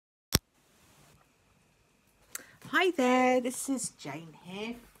Hi there, this is Jane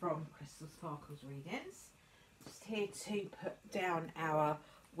here from Crystal Sparkles Readings. Just here to put down our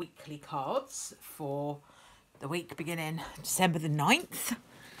weekly cards for the week beginning December the 9th.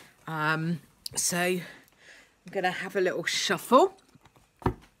 So I'm going to have a little shuffle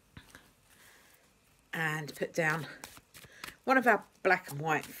and put down one of our black and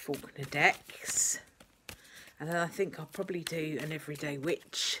white Faulkner decks. And then I think I'll probably do an Everyday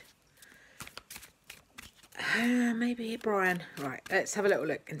Witch. Maybe Brian. Right, let's have a little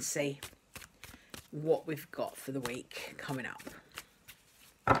look and see what we've got for the week coming up.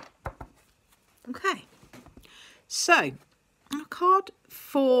 Okay, so our card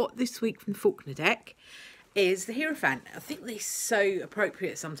for this week from the Faulkner deck is the Hierophant. I think they're so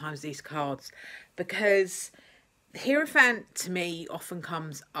appropriate sometimes, these cards, because the Hierophant to me often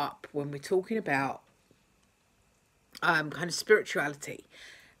comes up when we're talking about kind of spirituality.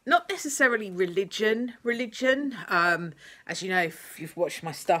 Not necessarily religion. As you know, if you've watched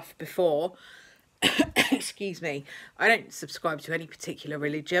my stuff before, excuse me, I don't subscribe to any particular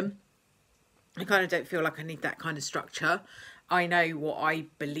religion. I kind of don't feel like I need that kind of structure. I know what I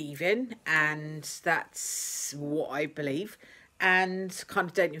believe in, and that's what I believe, and kind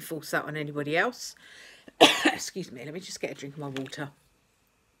of don't enforce that on anybody else. Excuse me, let me just get a drink of my water.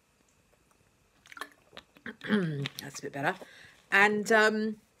 That's a bit better.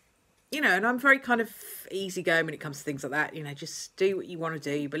 And you know, and I'm very kind of easygoing when it comes to things like that. You know, just do what you want to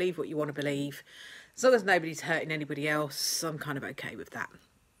do, believe what you want to believe. As long as nobody's hurting anybody else, I'm kind of okay with that.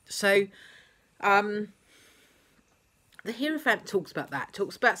 So, the Hierophant talks about that,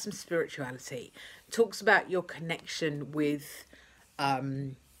 talks about some spirituality, talks about your connection with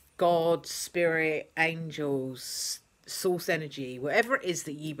God, spirit, angels, source energy, whatever it is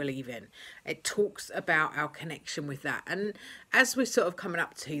that you believe in. It talks about our connection with that. And as we're sort of coming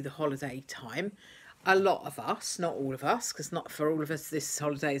up to the holiday time, a lot of us, not all of us, because not for all of us this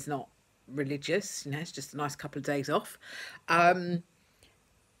holiday is not religious, you know, it's just a nice couple of days off. The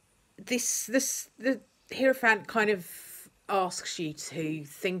Hierophant kind of asks you to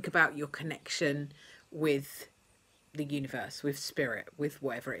think about your connection with the universe, with spirit, with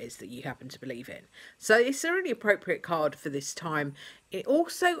whatever it is that you happen to believe in. So it's a really appropriate card for this time. It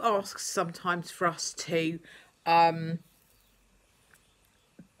also asks sometimes for us to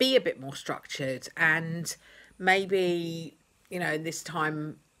be a bit more structured, and maybe, you know, this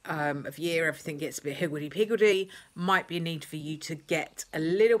time of year everything gets a bit higgledy-piggledy, might be a need for you to get a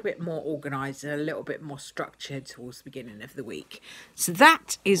little bit more organised and a little bit more structured towards the beginning of the week. So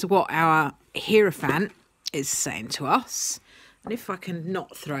that is what our Hierophant is saying to us. And if I can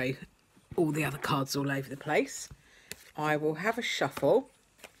not throw all the other cards all over the place, I will have a shuffle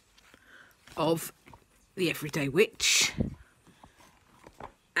of the Everyday Witch,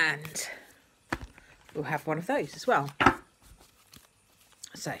 and we'll have one of those as well.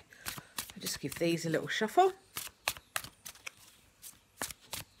 So I'll just give these a little shuffle.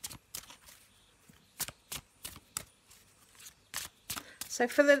 So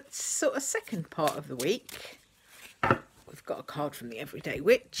for the sort of second part of the week, we've got a card from the Everyday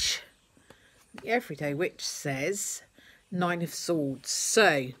Witch. The Everyday Witch says Nine of Swords.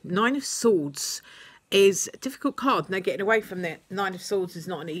 So Nine of Swords is a difficult card. No getting away from that. Nine of Swords is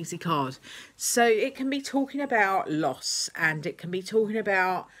not an easy card. So it can be talking about loss, and it can be talking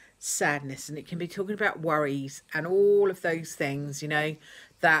about sadness, and it can be talking about worries and all of those things, you know,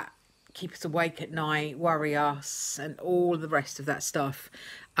 that keep us awake at night, worry us, and all the rest of that stuff.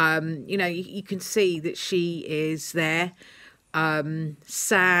 You know, you can see that she is there,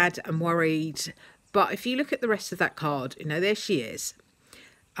 sad and worried. But if you look at the rest of that card, you know, there she is.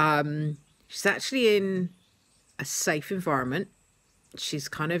 She's actually in a safe environment. She's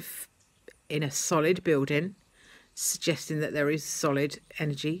kind of in a solid building, suggesting that there is solid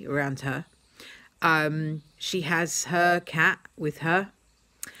energy around her. She has her cat with her.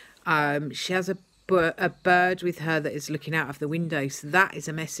 She has a bird with her that is looking out of the window. So that is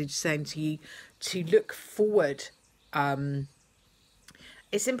a message saying to you to look forward.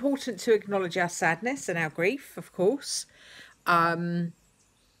 It's important to acknowledge our sadness and our grief, of course. And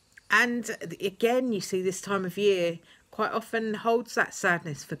again, you see this time of year quite often holds that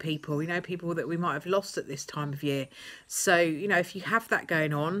sadness for people, you know, people that we might have lost at this time of year. So, you know, if you have that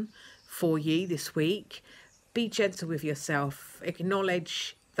going on for you this week, be gentle with yourself,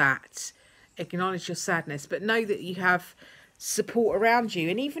 acknowledge that, acknowledge your sadness, but know that you have support around you.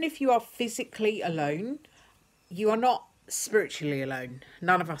 And even if you are physically alone, you are not spiritually alone.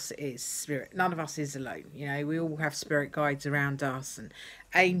 None of us is spirit. None of us is alone. You know, we all have spirit guides around us and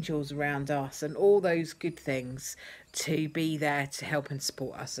angels around us and all those good things to be there to help and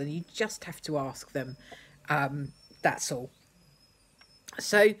support us. And you just have to ask them That's all.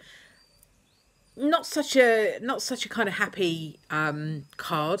 So not such a kind of happy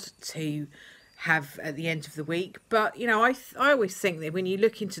card to have at the end of the week, but you know, I always think that when you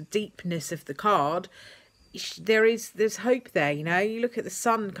look into deepness of the card, there's hope there. You know, you look at the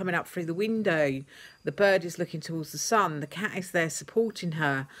sun coming up through the window, the bird is looking towards the sun, the cat is there supporting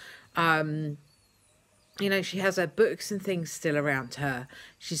her. You know, she has her books and things still around her.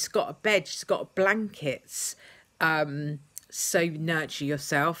 She's got a bed, she's got blankets. So nurture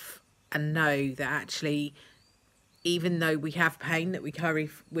yourself and know that actually, even though we have pain that we carry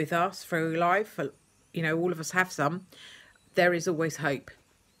with us through life, you know, all of us have some, there is always hope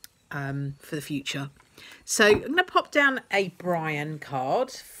for the future. So I'm going to pop down a Brian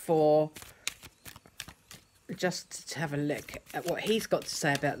card for just to have a look at what he's got to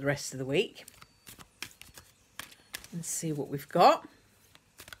say about the rest of the week. And see what we've got.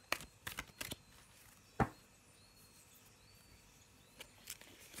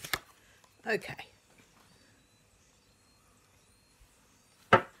 Okay.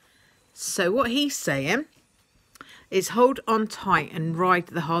 So what he's saying is hold on tight and ride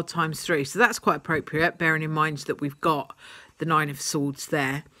the hard times through. So that's quite appropriate, bearing in mind that we've got the Nine of Swords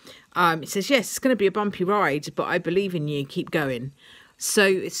there. It says, yes, it's going to be a bumpy ride, but I believe in you. Keep going. So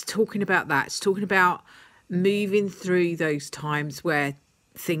it's talking about that. It's talking about moving through those times where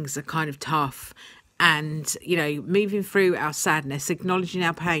things are kind of tough, and you know, moving through our sadness, acknowledging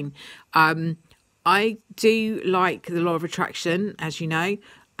our pain. I do like the law of attraction, as you know,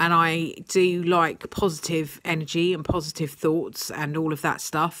 and I do like positive energy and positive thoughts and all of that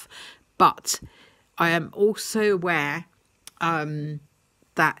stuff, but I am also aware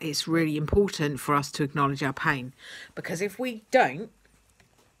that it's really important for us to acknowledge our pain, because if we don't,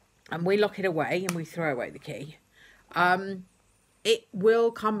 and we lock it away and we throw away the key, it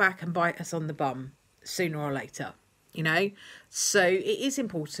will come back and bite us on the bum sooner or later, you know. So it is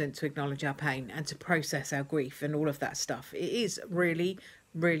important to acknowledge our pain and to process our grief and all of that stuff. It is really,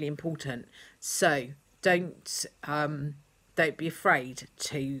 really important. So don't be afraid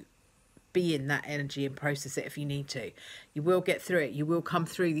to be in that energy and process it if you need to. You will get through it. You will come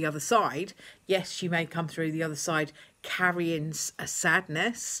through the other side. Yes, you may come through the other side carrying a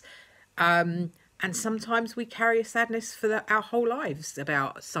sadness. And sometimes we carry a sadness for our whole lives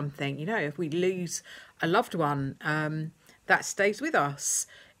about something. You know, if we lose a loved one, that stays with us.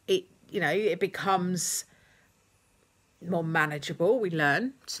 It becomes more manageable. We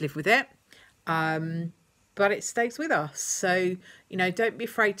learn to live with it. But it stays with us. So, you know, don't be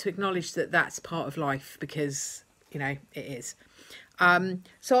afraid to acknowledge that that's part of life, because, you know, it is.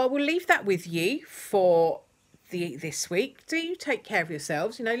 So I will leave that with you for this week. Do you take care of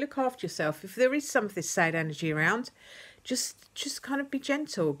yourselves? You know, look after yourself. If there is some of this sad energy around, just kind of be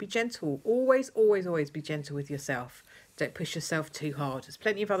gentle. Be gentle. Always, always, always be gentle with yourself. Don't push yourself too hard. There's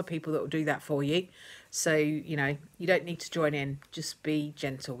plenty of other people that will do that for you. So, you know, you don't need to join in. Just be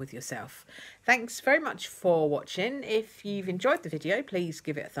gentle with yourself. Thanks very much for watching. If you've enjoyed the video, please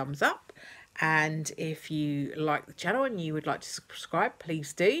give it a thumbs up. And if you like the channel and you would like to subscribe,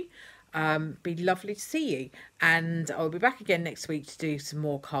 please do. Be lovely to see you. And I'll be back again next week to do some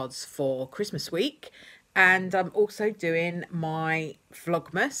more cards for Christmas week. And I'm also doing my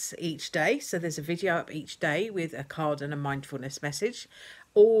Vlogmas each day. So there's a video up each day with a card and a mindfulness message.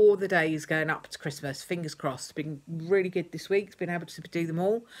 All the days going up to Christmas. Fingers crossed. It's been really good this week. Been able to do them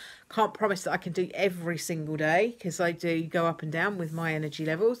all. Can't promise that I can do every single day, because I do go up and down with my energy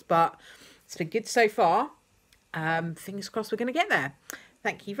levels. But it's been good so far. Fingers crossed we're going to get there.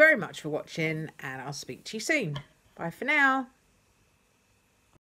 Thank you very much for watching, and I'll speak to you soon. Bye for now.